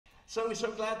So we're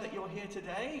so glad that you're here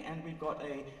today, and we've got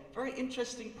a very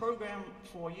interesting program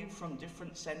for you from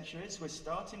different centuries. We're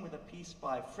starting with a piece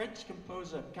by French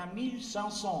composer Camille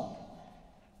Saint-Saëns.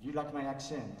 You like my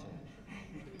accent?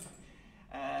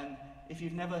 If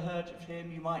you've never heard of him,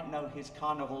 you might know his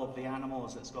Carnival of the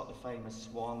Animals that's got the famous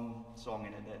swan song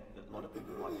in it that a lot of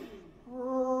people like.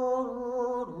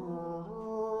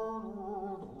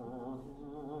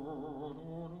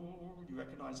 You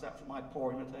recognize that from my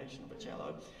poor imitation of a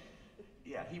cello?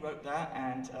 Yeah, he wrote that,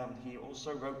 and he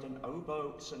also wrote an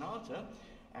Oboe Sonata,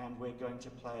 and we're going to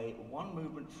play one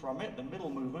movement from it, the middle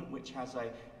movement, which has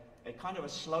a kind of a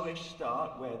slowish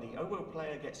start where the oboe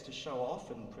player gets to show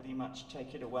off and pretty much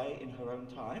take it away in her own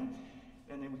time,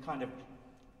 and then we kind of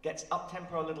gets up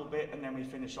tempo a little bit, and then we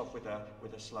finish off with a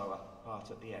slower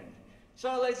part at the end.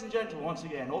 So, ladies and gentlemen, once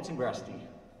again, Alt and Grasty.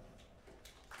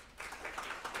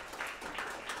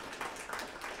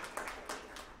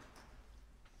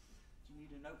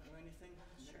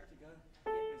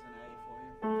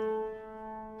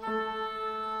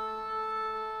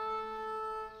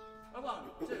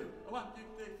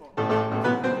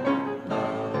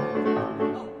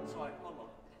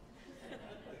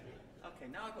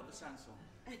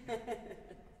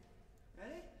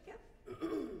 Ready? Yep.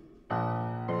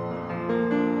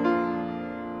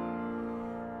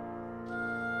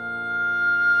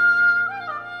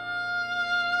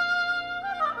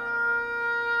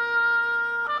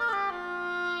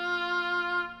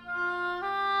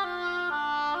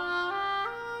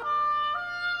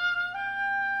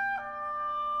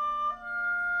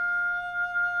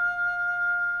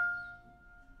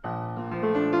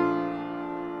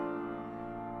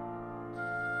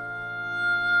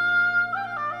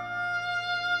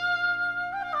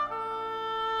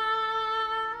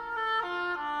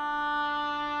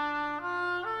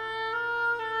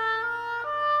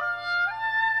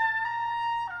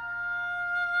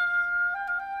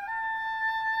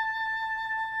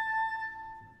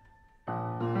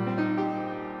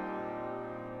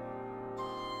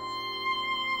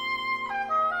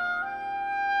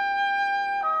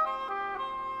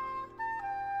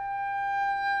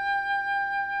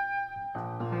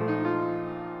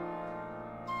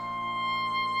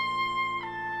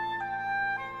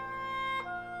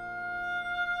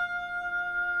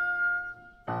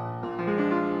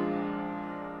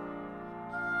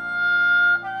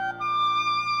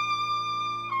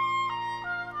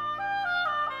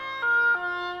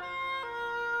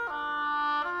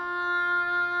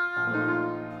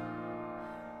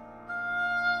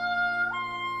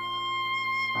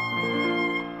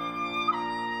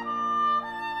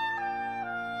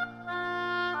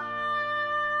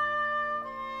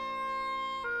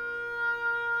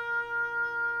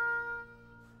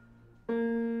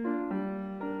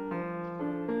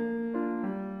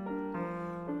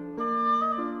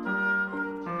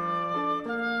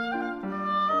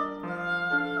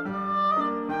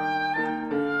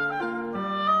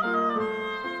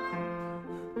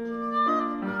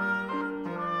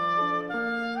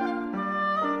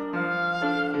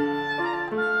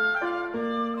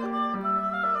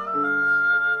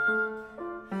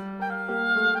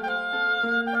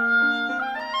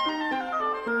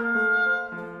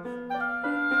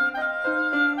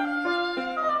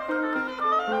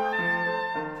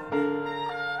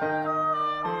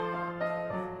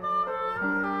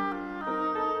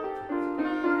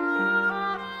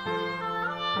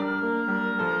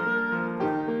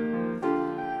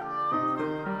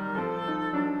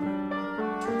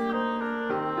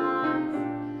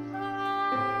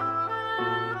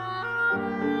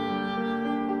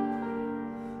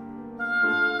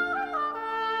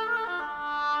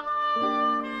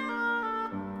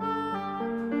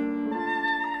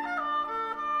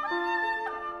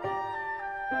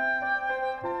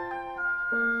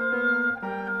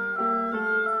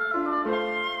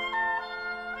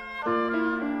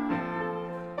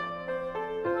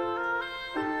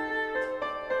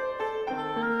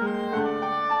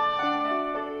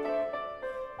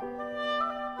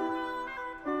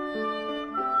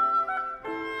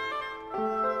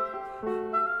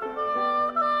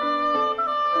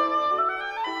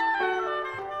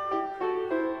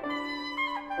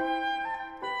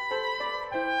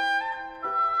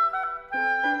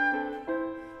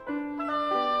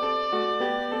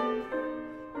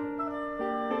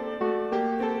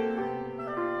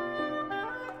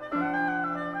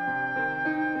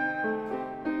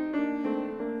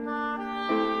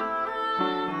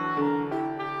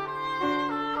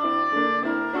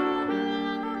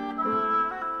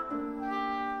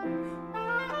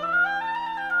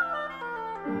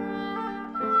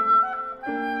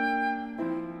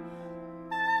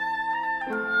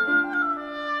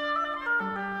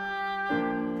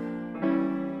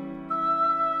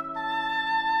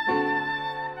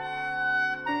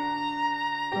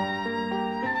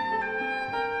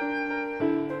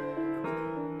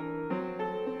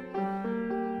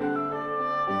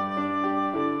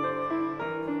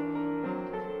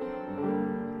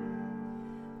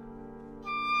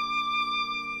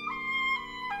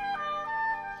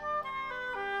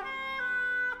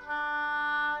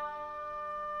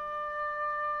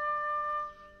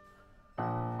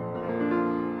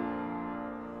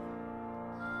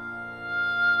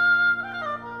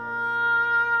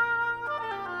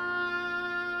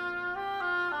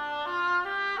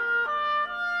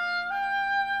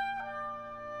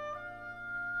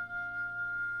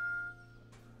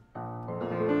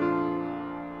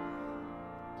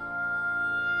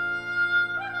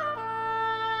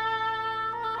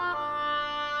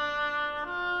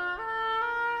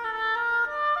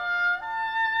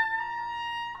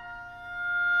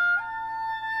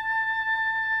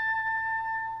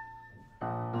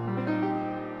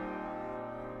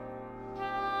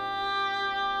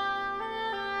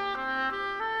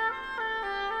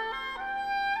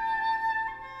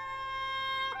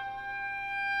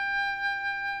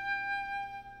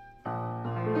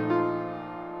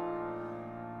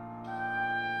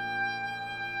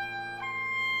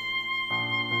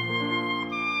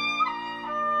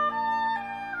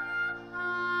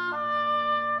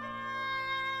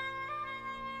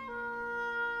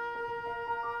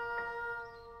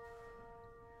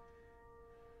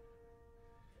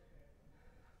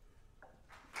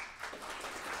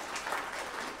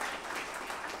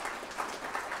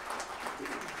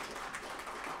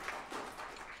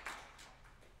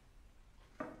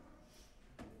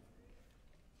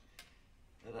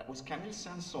 was Camille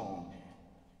Saint-Saëns.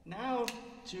 Now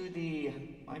to the,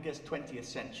 I guess, 20th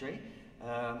century.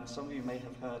 Some of you may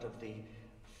have heard of the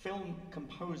film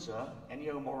composer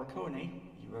Ennio Morricone.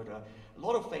 He wrote a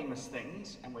lot of famous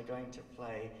things, and we're going to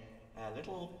play a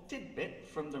little tidbit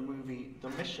from the movie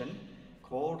The Mission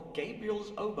called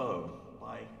Gabriel's Oboe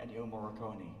by Ennio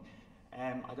Morricone.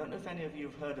 I don't know if any of you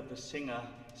have heard of the singer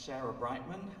Sarah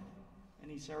Brightman.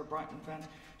 Any Sarah Brightman fans?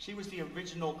 She was the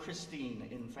original Christine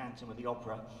in Phantom of the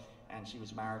Opera, and she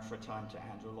was married for a time to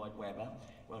Andrew Lloyd Webber.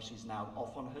 Well, she's now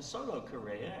off on her solo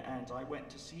career, and I went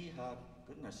to see her,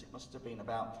 goodness, it must have been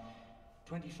about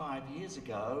 25 years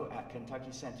ago at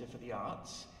Kentucky Center for the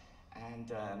Arts.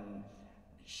 And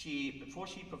before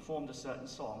she performed a certain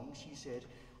song, she said,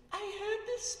 "I heard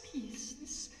this piece,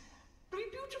 this very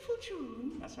beautiful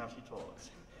tune," that's how she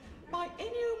talks, "by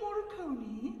Ennio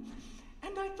Morricone,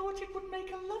 and I thought it would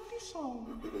make a lovely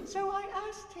song, so I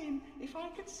asked him if I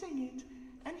could sing it,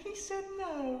 and he said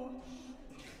no.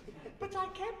 But I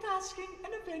kept asking,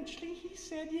 and eventually he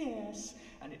said yes."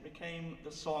 And it became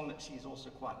the song that she's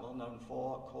also quite well known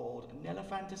for, called Nella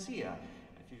Fantasia.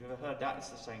 If you've ever heard that, it's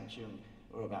the same tune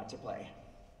we're about to play.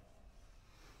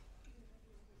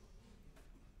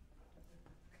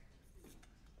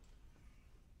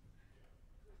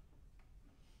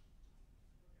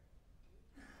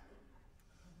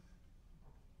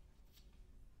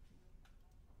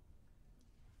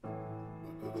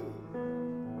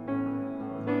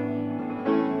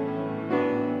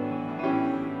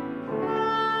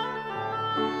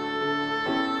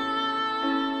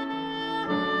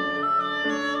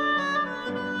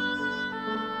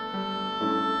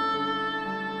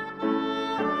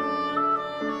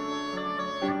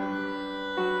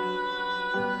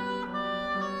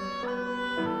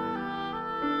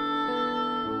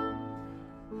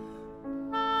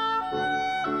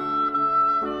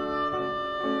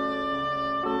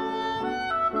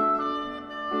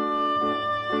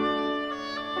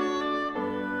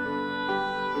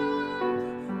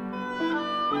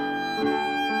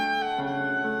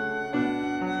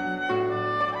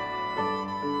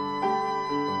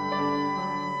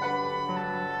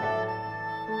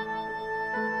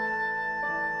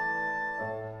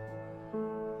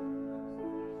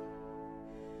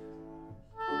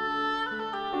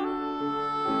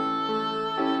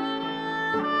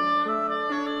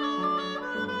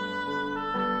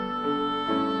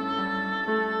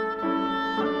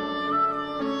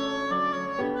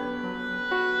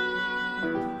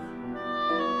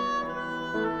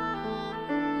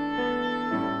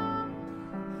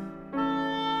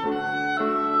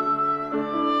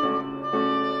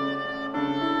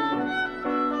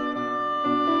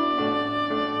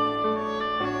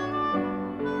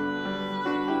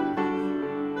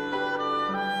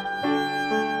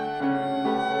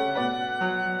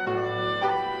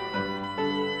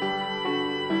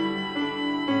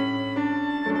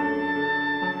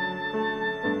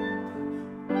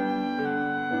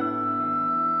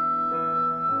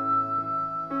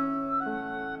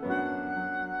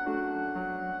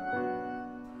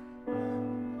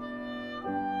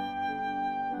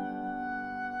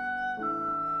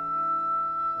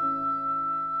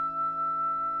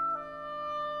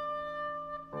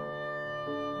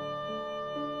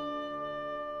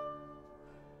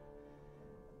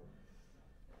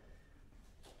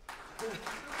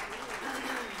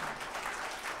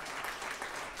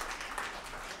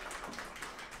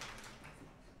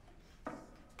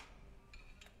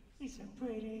 He's so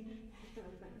pretty.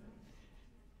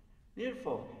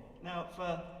 Beautiful. Now,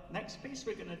 for next piece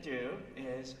we're going to do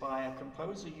is by a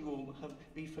composer you will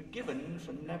be forgiven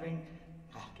for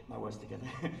get my words together,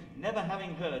 never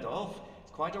having heard of.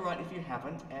 It's quite all right if you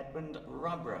haven't. Edmund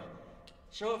Rubbra.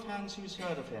 Show of hands, who's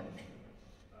heard of him?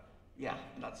 Yeah,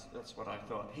 that's what I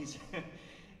thought.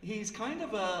 He's kind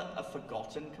of a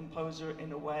forgotten composer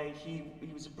in a way. He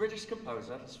was a British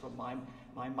composer. He's from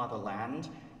my motherland.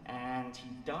 And he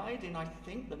died in, I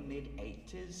think, the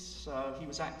mid-80s, so he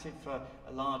was active for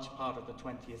a large part of the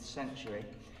 20th century.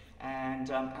 And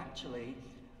actually,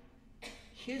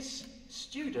 his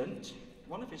student,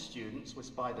 one of his students,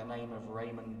 was by the name of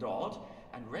Raymond Dodd,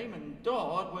 and Raymond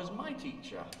Dodd was my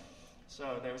teacher.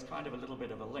 So there was kind of a little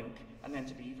bit of a link. And then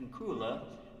to be even cooler,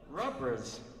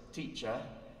 Rubbra's teacher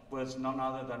was none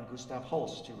other than Gustav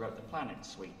Holst, who wrote the Planet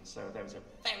Suite. So there was a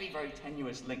very, very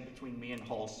tenuous link between me and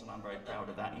Holst, and I'm very proud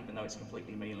of that, even though it's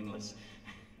completely meaningless.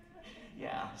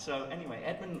 Yeah, so anyway,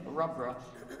 Edmund Rubbra,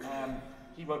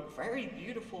 he wrote very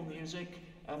beautiful music.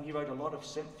 He wrote a lot of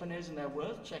symphonies, and they're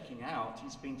worth checking out.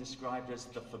 He's been described as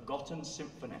the forgotten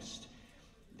symphonist,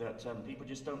 that people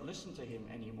just don't listen to him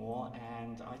anymore,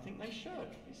 and I think they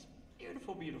should. It's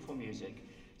beautiful, beautiful music.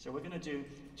 So we're going to do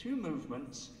 2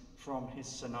 movements from his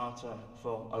sonata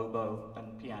for oboe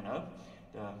and piano.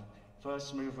 The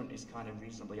first movement is kind of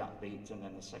reasonably upbeat, and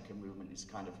then the second movement is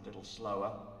kind of a little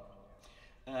slower.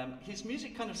 His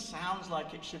music kind of sounds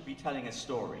like it should be telling a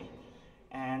story.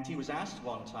 And he was asked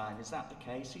one time, is that the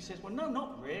case? He says, well, no,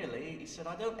 not really. He said,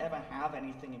 I don't ever have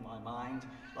anything in my mind,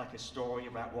 like a story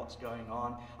about what's going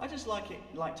on. I just like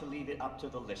to leave it up to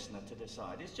the listener to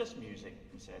decide. It's just music,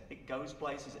 he said. It goes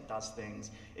places, it does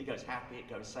things. It goes happy, it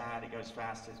goes sad, it goes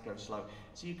fast, it goes slow.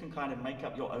 So you can kind of make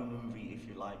up your own movie, if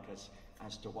you like,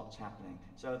 as to what's happening.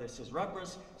 So this is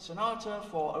Rubbra's Sonata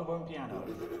for Oboe and Piano.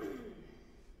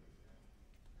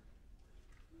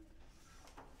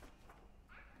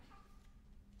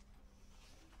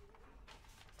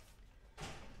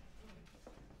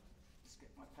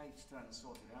 Page turn and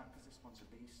sort it out, because this one's a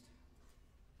beast.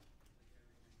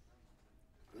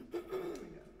 There we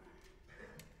go.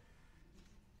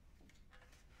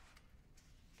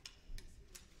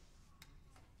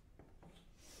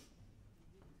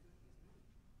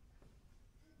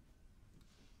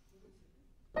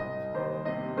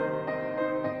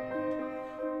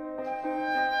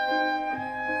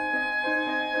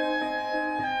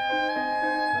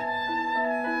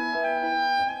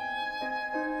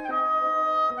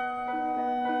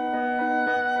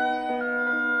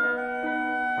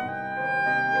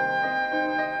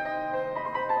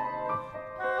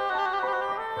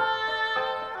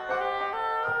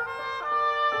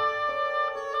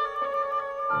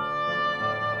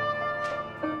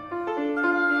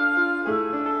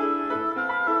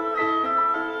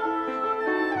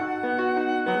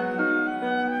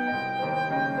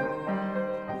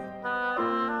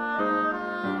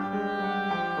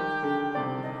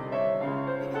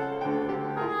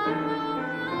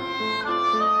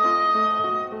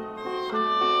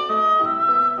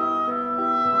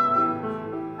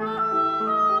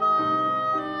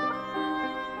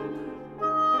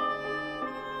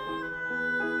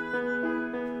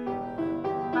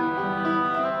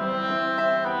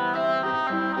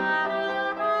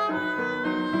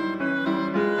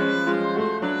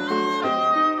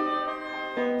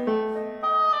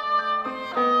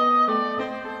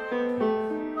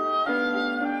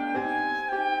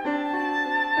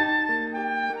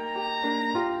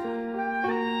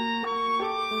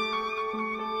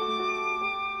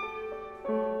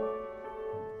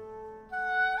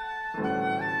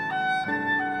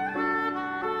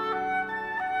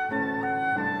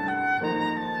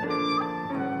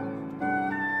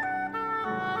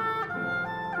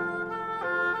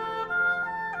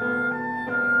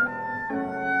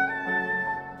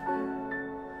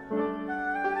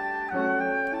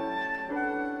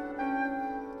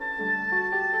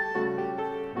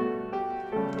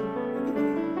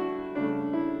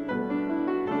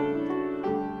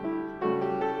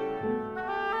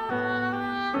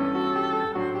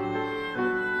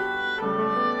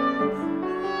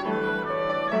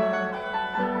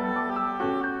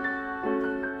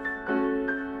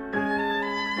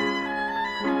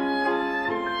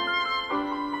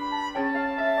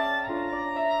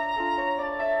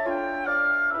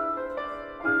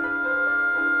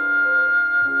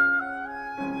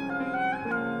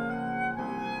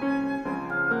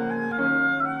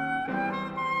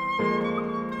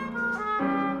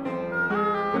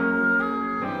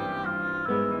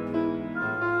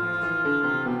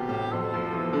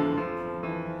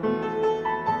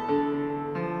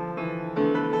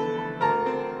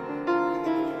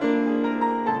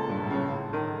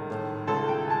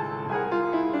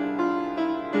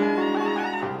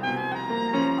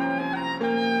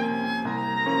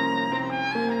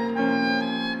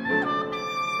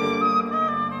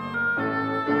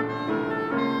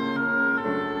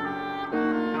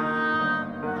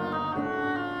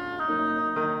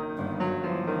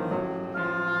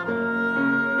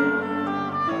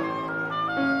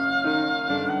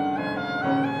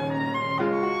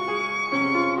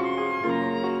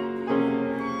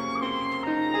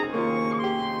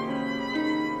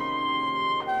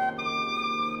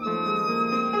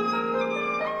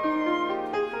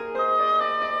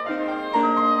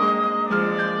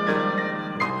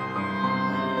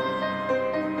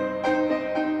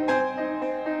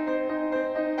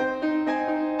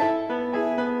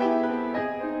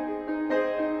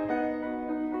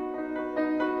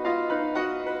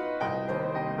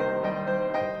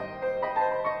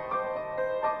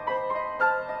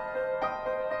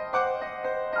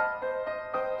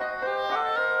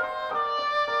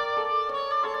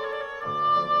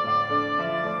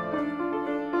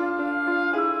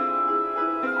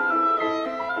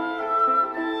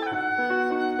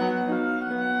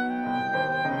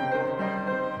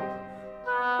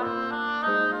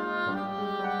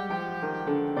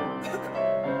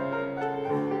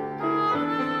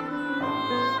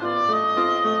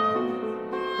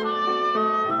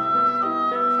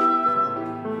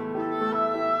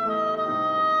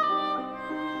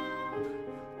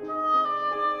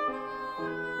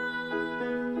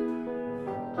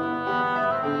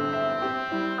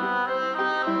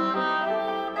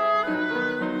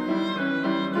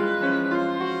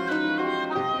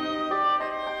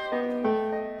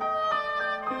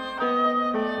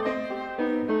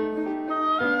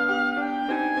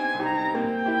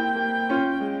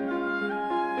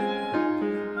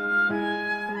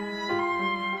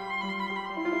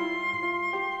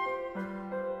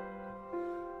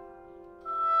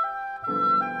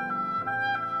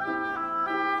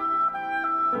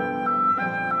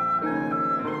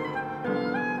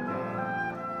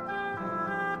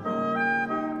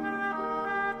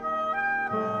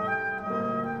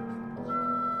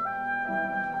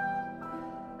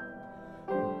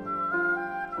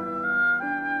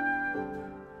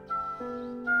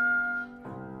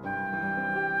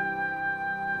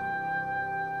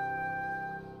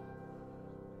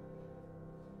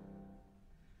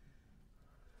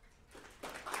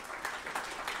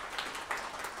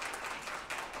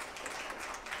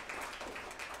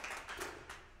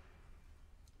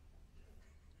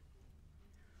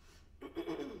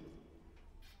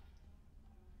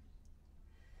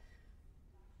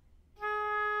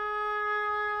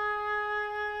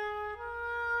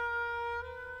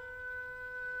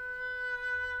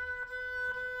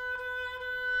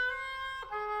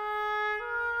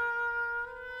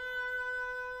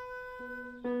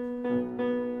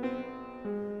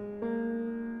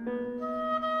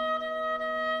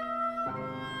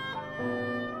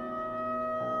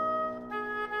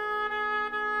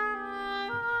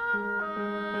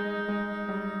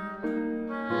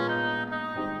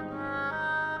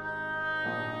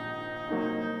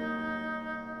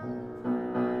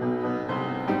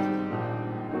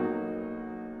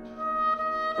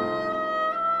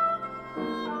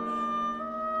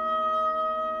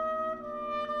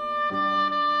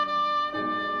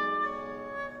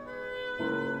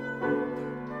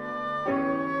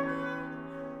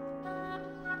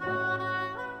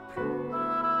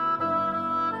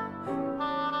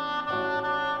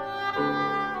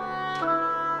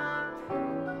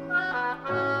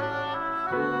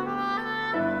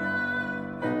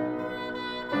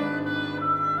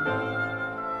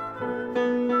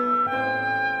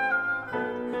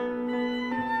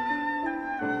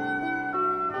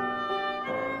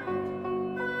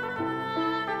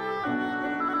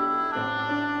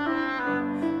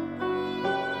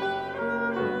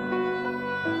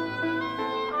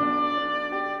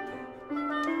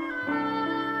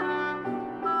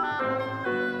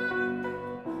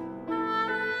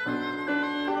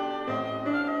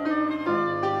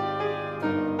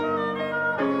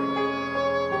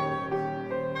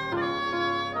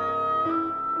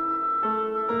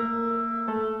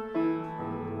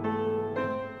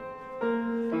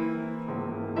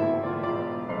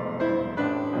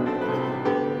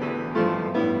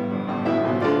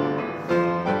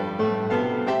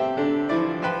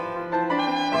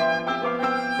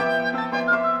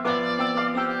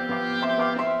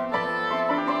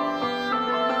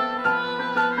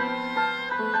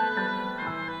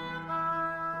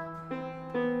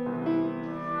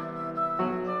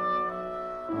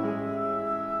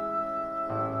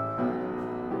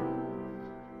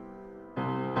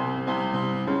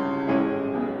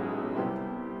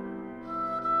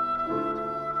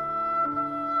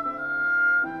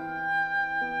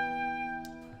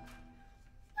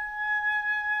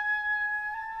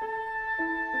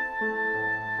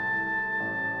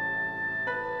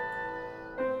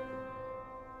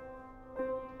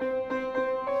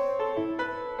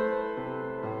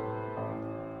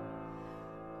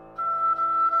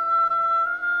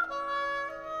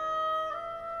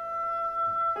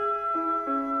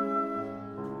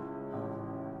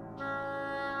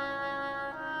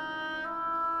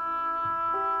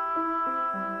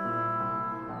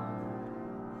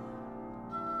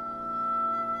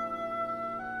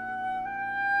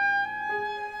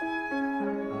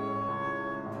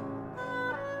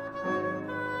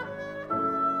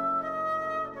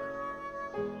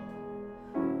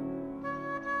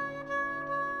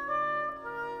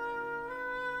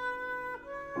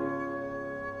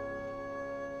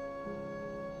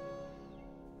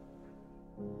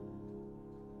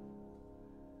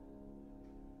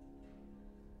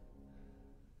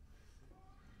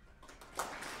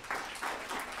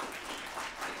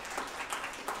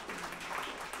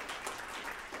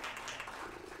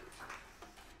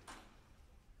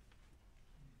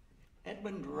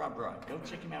 Edmund Rubbra. Go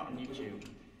check him out on YouTube.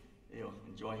 You'll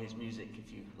enjoy his music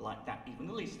if you like that even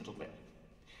the least little bit.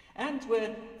 And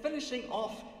we're finishing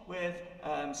off with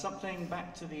something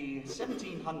back to the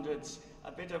 1700s,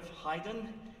 a bit of Haydn,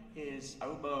 his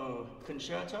Oboe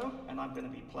Concerto, and I'm going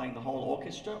to be playing the whole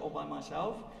orchestra all by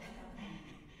myself.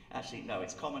 Actually, no,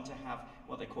 it's common to have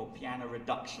what they call piano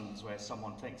reductions, where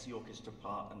someone takes the orchestra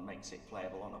part and makes it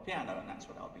playable on a piano, and that's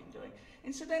what I've been doing.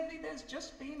 Incidentally, there's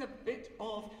just been a bit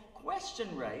of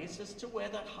question raised as to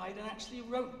whether Haydn actually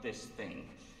wrote this thing,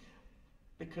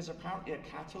 because apparently a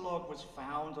catalogue was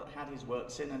found that had his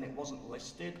works in and it wasn't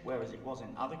listed, whereas it was in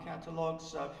other catalogues.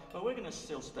 So, but we're going to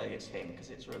still say it's him because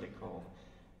it's really cool.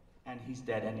 And he's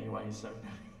dead anyway, so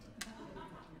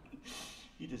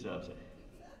he deserves it.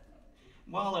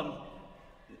 While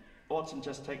Autumn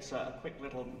just takes a quick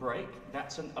little break,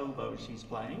 that's an oboe she's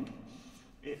playing.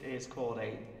 It is called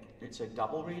it's a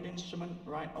double reed instrument,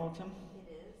 right, Autumn?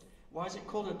 It is. Why is it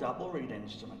called a double reed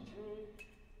instrument?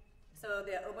 So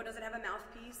the oboe doesn't have a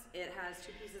mouthpiece. It has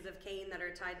two pieces of cane that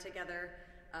are tied together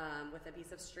with a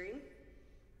piece of string.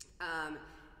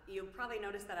 You'll probably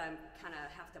notice that I'm kind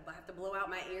of have to blow out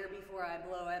my air before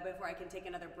I can take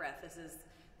another breath. This is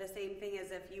the same thing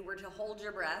as if you were to hold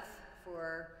your breath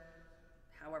for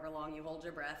however long you hold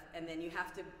your breath, and then you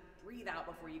have to breathe out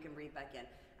before you can breathe back in.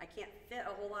 I can't fit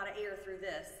a whole lot of air through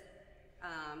this,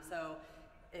 so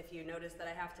if you notice that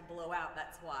I have to blow out,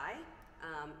 that's why.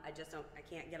 I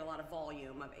can't get a lot of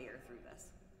volume of air through this.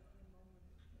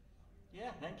 Yeah,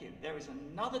 thank you. There is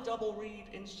another double reed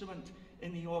instrument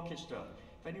in the orchestra.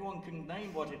 If anyone can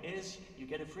name what it is, you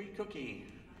get a free cookie.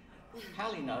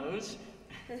 Hallie knows.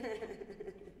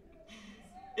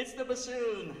 It's the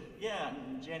bassoon. Yeah,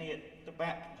 and Jenny at the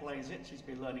back plays it. She's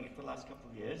been learning it for the last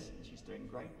couple of years, and she's doing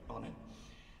great on it.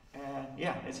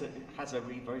 Yeah, it has a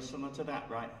reed very similar to that,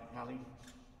 right, Hallie?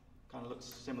 Kind of looks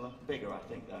similar, bigger, I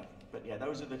think, though. But yeah,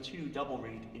 those are the two double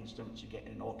reed instruments you get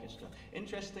in an orchestra.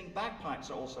 Interesting, bagpipes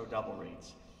are also double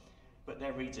reeds, but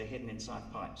their reeds are hidden inside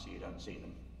pipes, so you don't see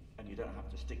them, and you don't have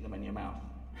to stick them in your mouth.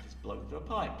 You just blow through a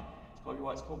pipe. It's probably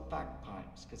why it's called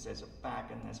bagpipes, because there's a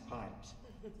bag and there's pipes.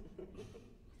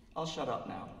 I'll shut up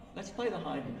now. Let's play the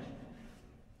Haydn.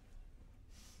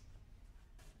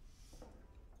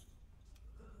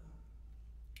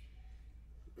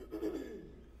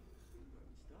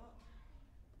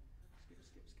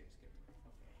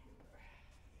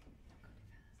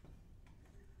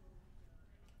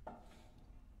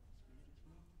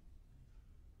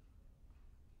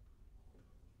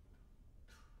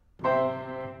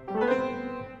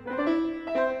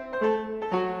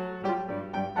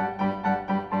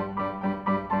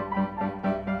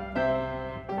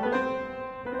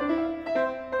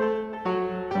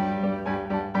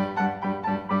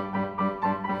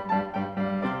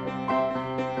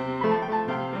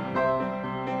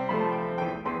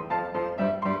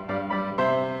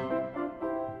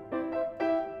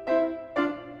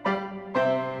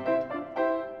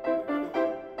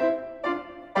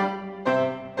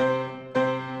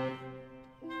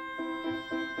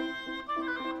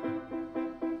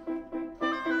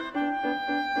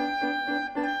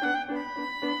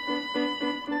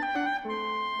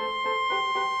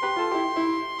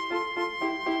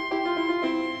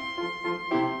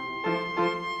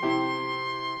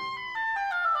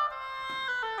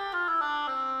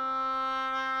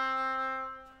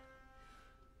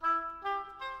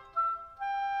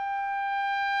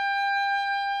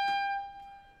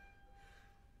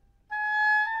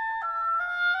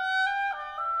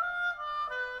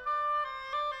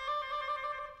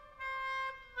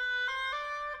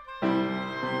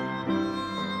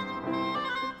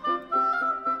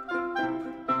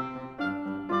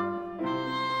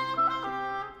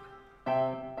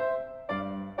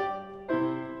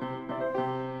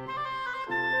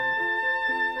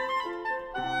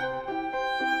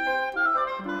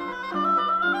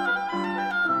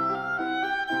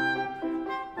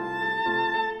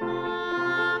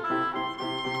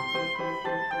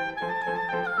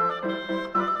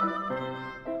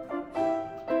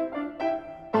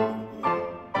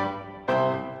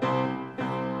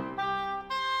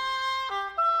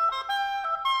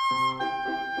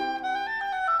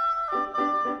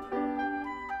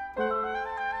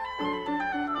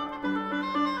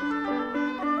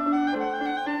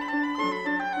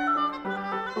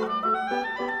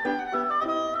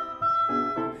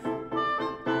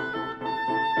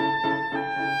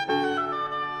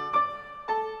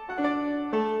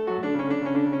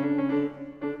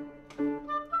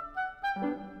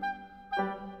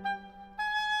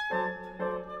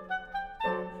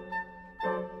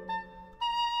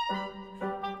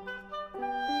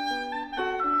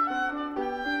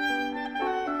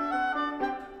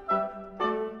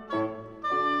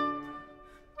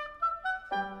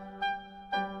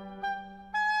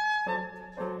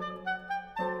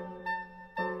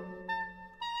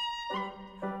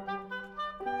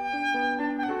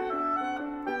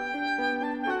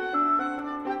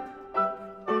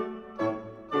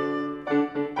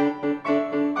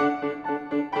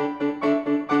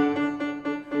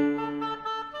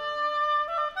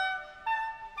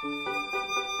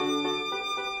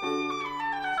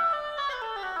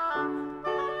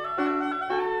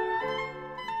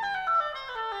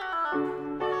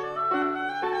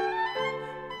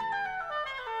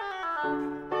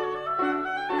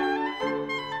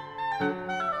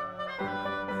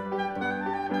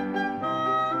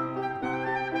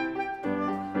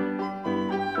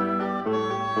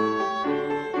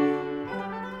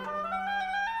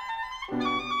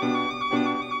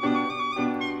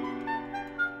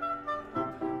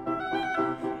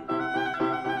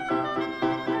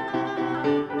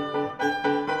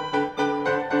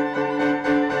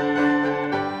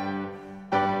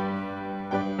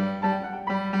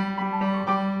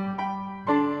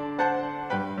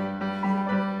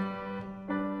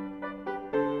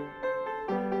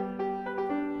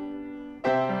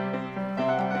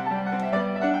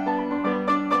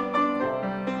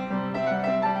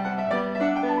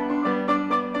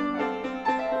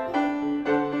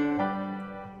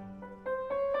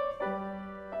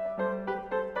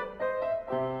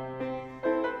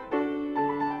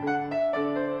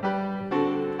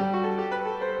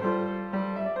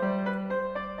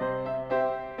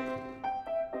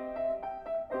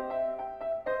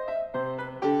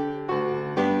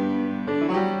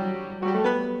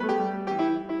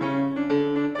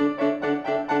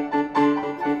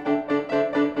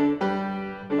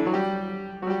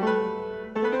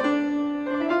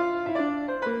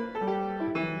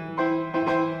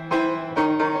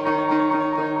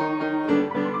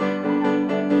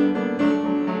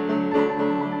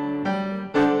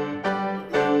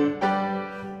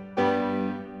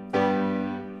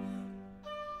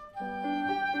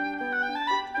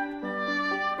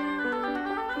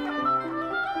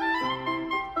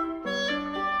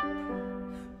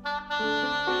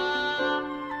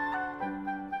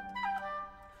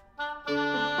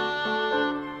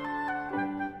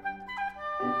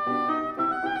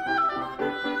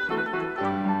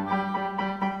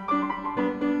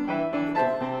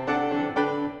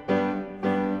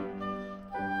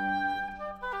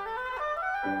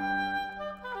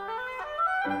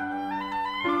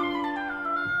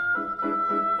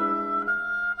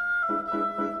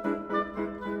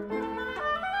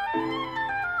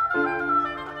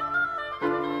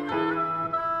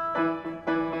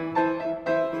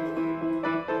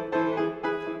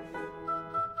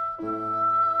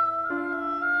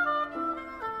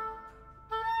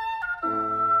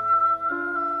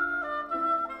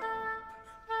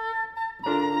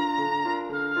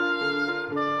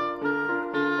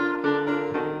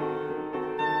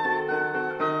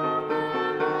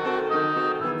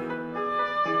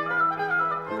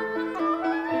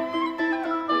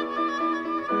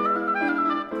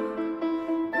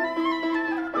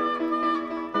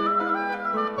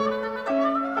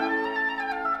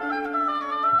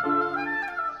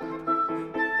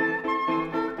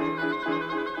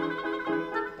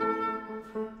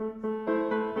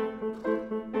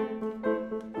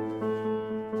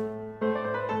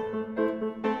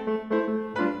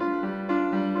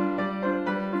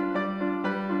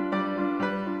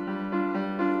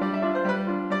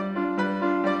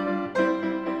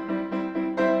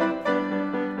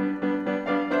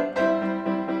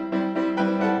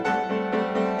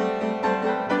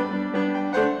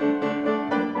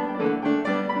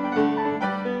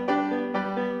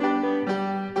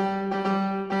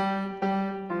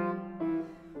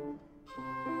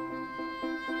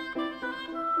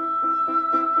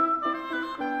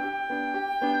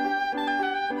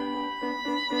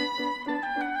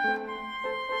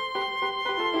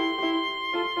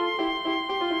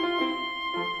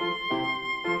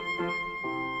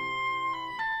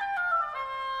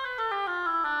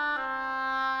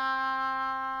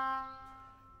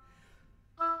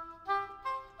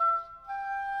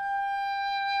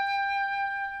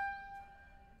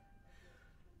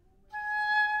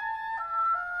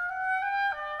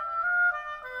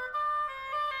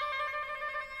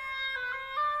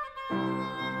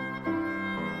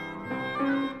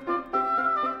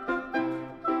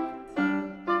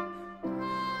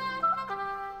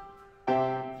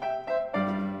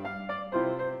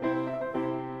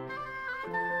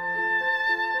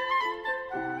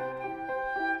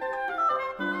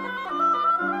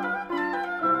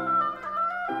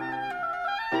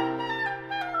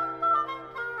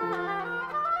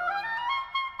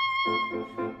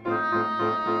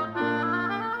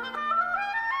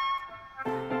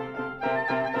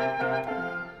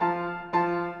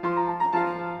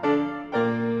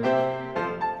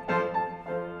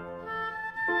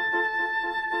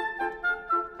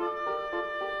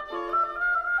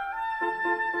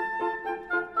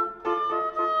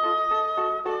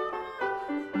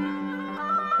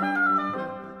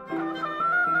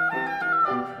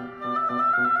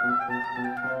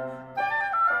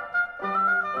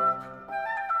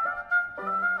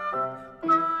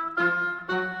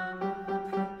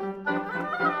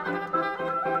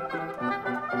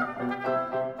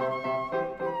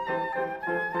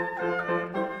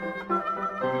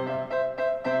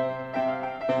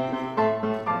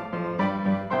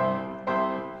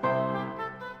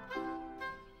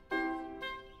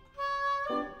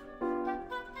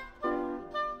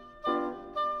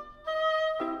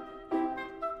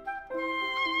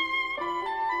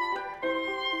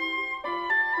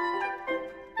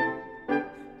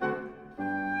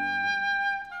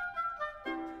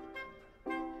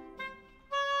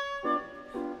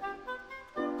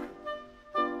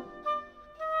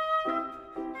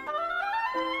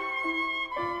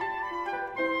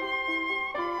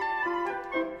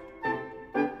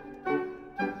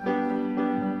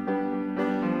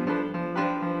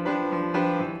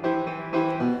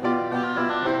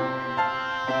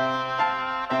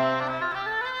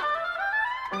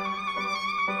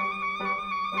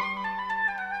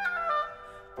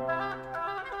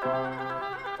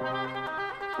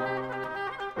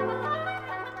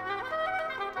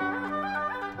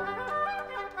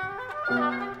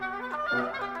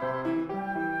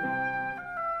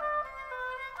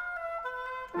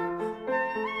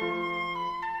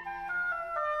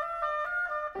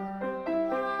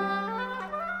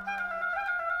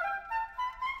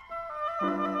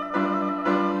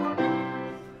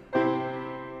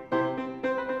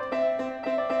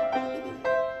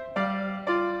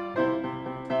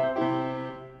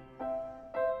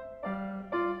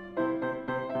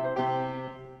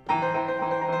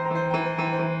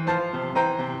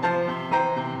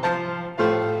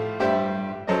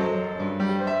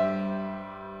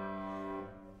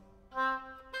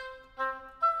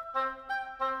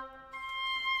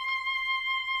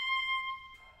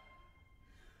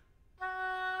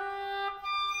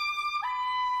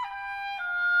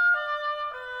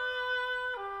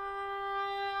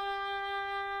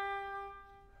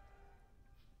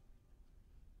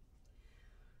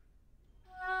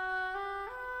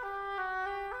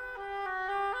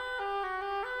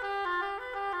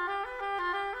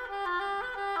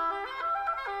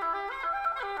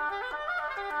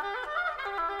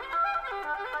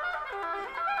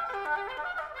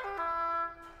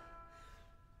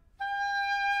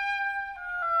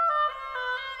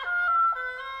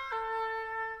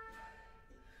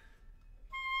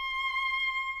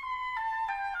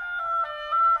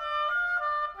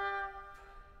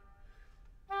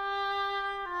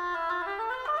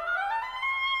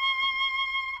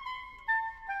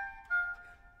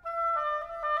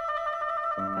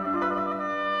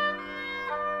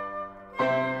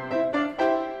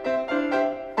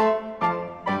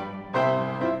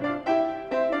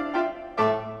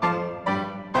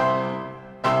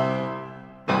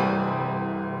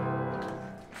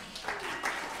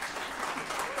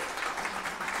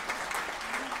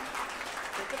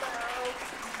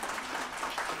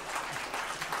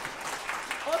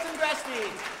 Awesome,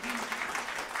 Grasty.